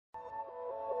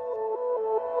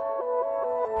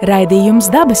Raidījums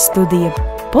Dabas studija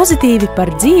 – pozitīvi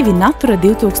par dzīvi Natura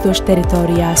 2000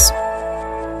 teritorijās.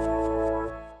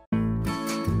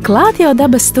 Klāt jau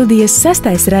Dabas studijas 6.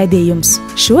 raidījums.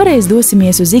 Šoreiz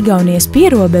dosimies uz Igaunijas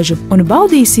pierobežu un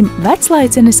baudīsim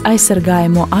veclaicenes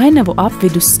aizsargājamo ainavu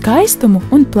apvidus skaistumu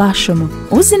un plašumu.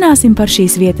 Uzzināsim par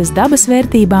šīs vietas dabas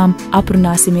vērtībām,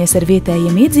 aprunāsimies ar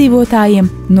vietējiem iedzīvotājiem,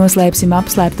 noslēpsim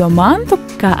apslēpto mantu,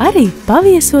 kā arī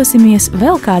paviesosimies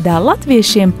vēl kādā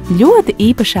latviešiem ļoti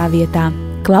īpašā vietā.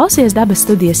 Klausies Dabas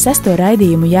studijas 6.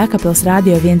 raidījumu Jēkabpils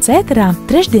Radio 1 ēterā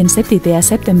trešdien 7.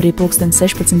 septembrī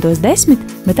 16:10,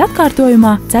 bet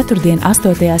atkārtojumā ceturtdien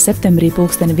 8. septembrī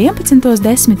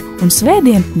 11:10 un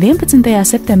svētdien 11.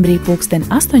 septembrī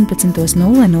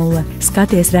 18:00.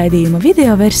 Skaties raidījuma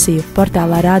video versiju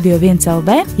portālā Radio 1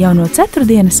 LV jau no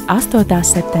ceturtdienas 8.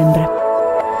 septembra.